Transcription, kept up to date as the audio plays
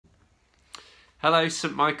Hello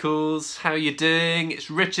St Michael's, how are you doing? It's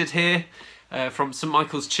Richard here from St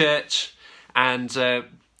Michael's Church, and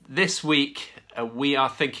this week we are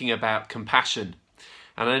thinking about compassion.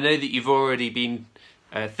 And I know that you've already been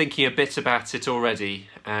thinking a bit about it already,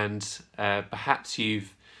 and perhaps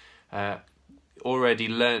you've already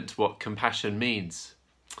learnt what compassion means.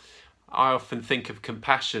 I often think of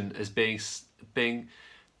compassion as being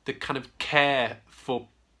the kind of care for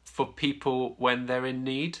people when they're in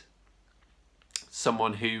need.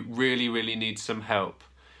 Someone who really needs some help,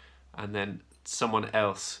 and then someone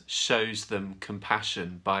else shows them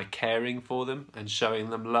compassion by caring for them and showing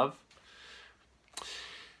them love.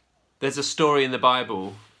 There's a story in the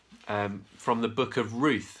Bible from the book of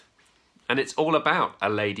Ruth, and it's all about a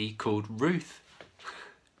lady called Ruth.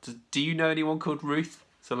 Do you know anyone called Ruth?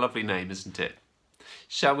 It's a lovely name, isn't it?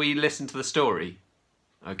 Shall we listen to the story?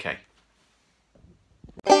 Okay.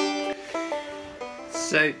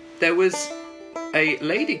 So there was a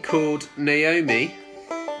lady called Naomi,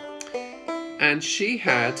 and she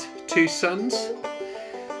had two sons,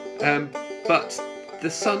 but the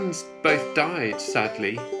sons both died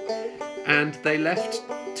sadly, and they left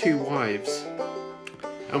two wives,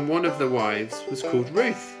 and one of the wives was called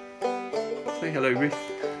Ruth. Say hello, Ruth.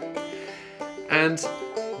 And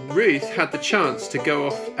Ruth had the chance to go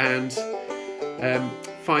off and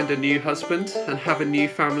find a new husband and have a new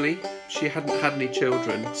family. She hadn't had any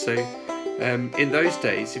children, so in those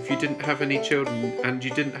days, if you didn't have any children and you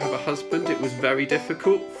didn't have a husband, it was very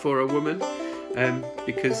difficult for a woman,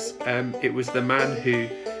 because it was the man who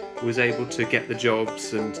was able to get the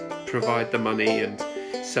jobs and provide the money, and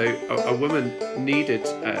so a woman needed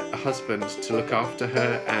a husband to look after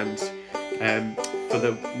her, and for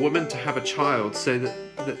the woman to have a child so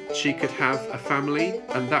that she could have a family,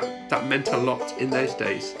 and that meant a lot in those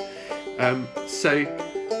days.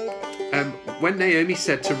 When Naomi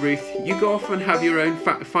said to Ruth, "You go off and have your own,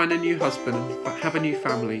 find a new husband and have a new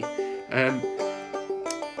family,"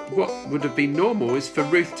 what would have been normal is for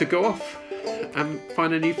Ruth to go off and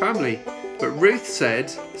find a new family. But Ruth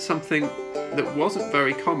said something that wasn't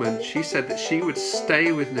very common. She said that she would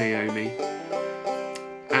stay with Naomi,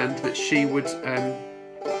 and that she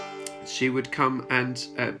would come and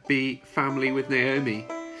be family with Naomi.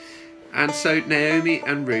 And so Naomi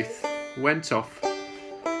and Ruth went off,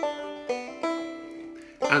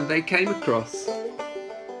 and they came across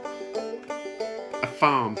a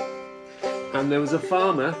farm, and there was a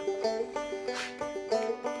farmer,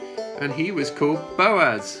 and he was called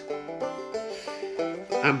Boaz.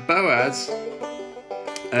 And Boaz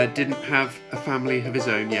didn't have a family of his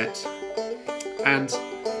own yet, and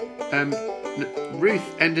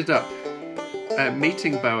Ruth ended up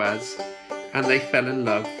meeting Boaz, and they fell in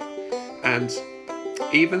love. And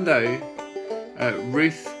even though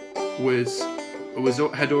Ruth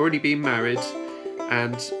had already been married,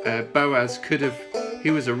 and Boaz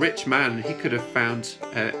he was a rich man, he could have found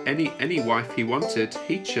any wife he wanted.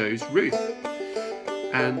 He chose Ruth,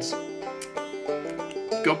 and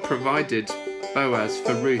God provided Boaz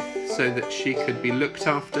for Ruth so that she could be looked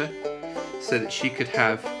after, so that she could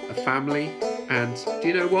have a family. And do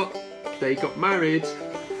you know what? They got married.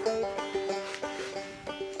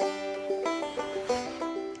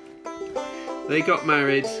 They got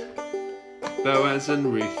married, Boaz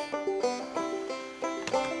and Ruth.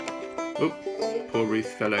 Oh, poor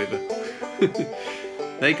Ruth fell over.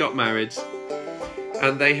 They got married,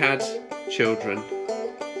 and they had children.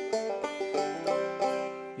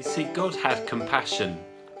 You see, God had compassion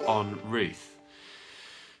on Ruth.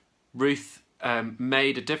 Ruth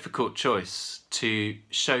made a difficult choice to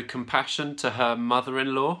show compassion to her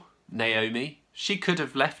mother-in-law, Naomi. She could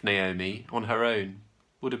have left Naomi on her own.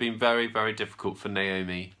 Would have been very difficult for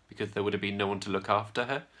Naomi, because there would have been no one to look after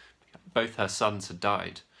her. Both her sons had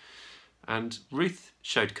died. And Ruth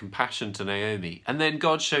showed compassion to Naomi. And then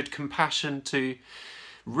God showed compassion to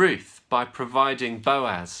Ruth by providing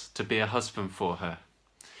Boaz to be a husband for her.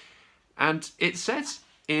 And it says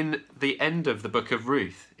in the end of the book of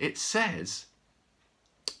Ruth, it says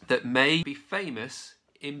that may be famous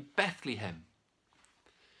in Bethlehem.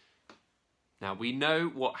 Now, we know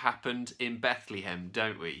what happened in Bethlehem,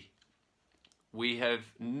 don't we? We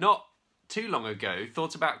have not too long ago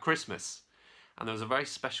thought about Christmas, and there was a very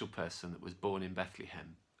special person that was born in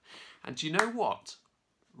Bethlehem. And do you know what?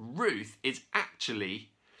 Ruth is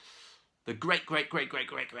actually the great,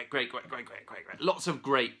 lots of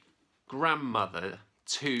great grandmother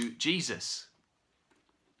to Jesus.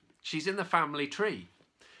 She's in the family tree.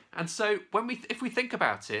 And so if we think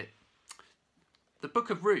about it, the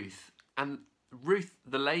book of Ruth and Ruth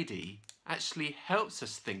the lady actually helps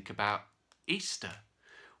us think about Easter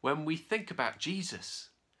when we think about Jesus.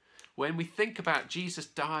 when we think about Jesus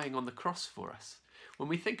dying on the cross for us, when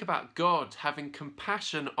we think about God having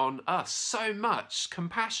compassion on us, so much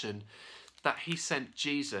compassion that he sent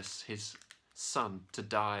Jesus, his son, to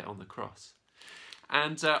die on the cross.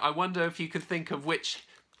 And I wonder if you could think of which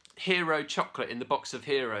hero chocolate in the box of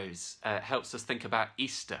heroes helps us think about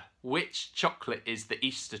Easter. Which chocolate is the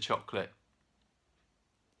Easter chocolate?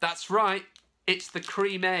 That's right, it's the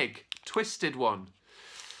cream egg, twisted one.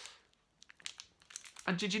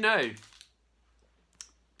 And did you know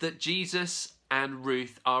that Jesus and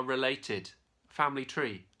Ruth are related? Family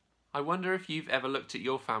tree. I wonder if you've ever looked at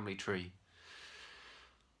your family tree.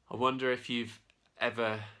 I wonder if you've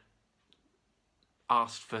ever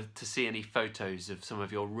asked to see any photos of some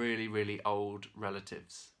of your really, really old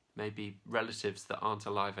relatives. Maybe relatives that aren't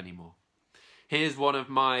alive anymore. Here's one of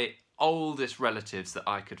my oldest relatives that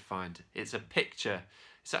I could find. It's a picture.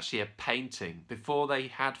 It's actually a painting before they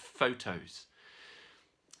had photos.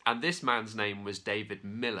 And this man's name was David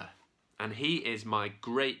Miller. And he is my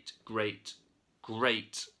great, great,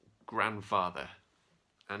 great grandfather.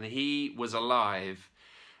 And he was alive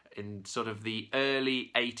in sort of the early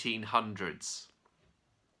 1800s.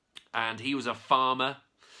 And he was a farmer.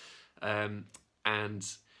 And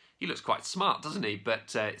he looks quite smart, doesn't he?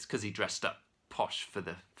 But it's because he dressed up posh for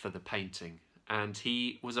the painting. And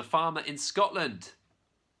he was a farmer in Scotland.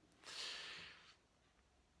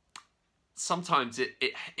 Sometimes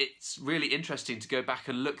it's really interesting to go back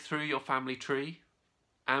and look through your family tree,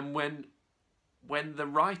 and when the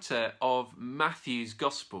writer of Matthew's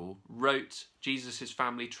Gospel wrote Jesus'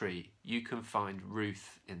 family tree, you can find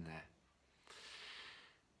Ruth in there.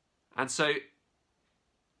 And so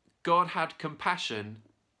God had compassion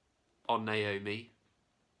on Naomi.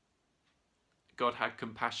 God had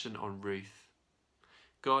compassion on Ruth.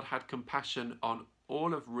 God had compassion on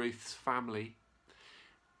all of Ruth's family.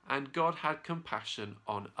 And God had compassion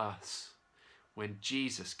on us when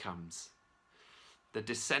Jesus comes, the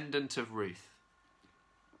descendant of Ruth.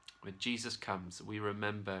 When Jesus comes, we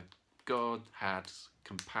remember God had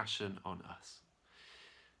compassion on us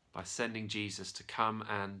by sending Jesus to come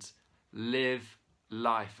and live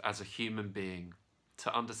life as a human being,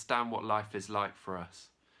 to understand what life is like for us,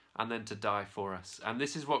 and then to die for us. And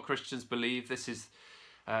this is what Christians believe. This is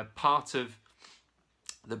part of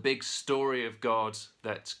the big story of God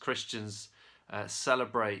that Christians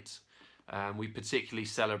celebrate. We particularly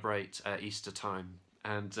celebrate Easter time.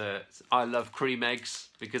 And I love cream eggs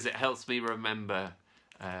because it helps me remember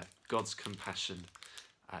God's compassion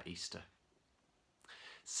at Easter.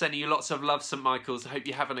 Sending you lots of love, St. Michael's. I hope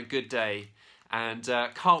you're having a good day. And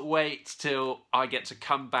can't wait till I get to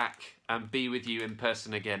come back and be with you in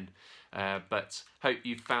person again. But hope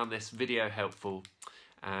you found this video helpful.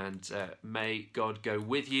 And may God go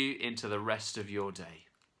with you into the rest of your day.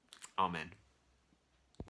 Amen.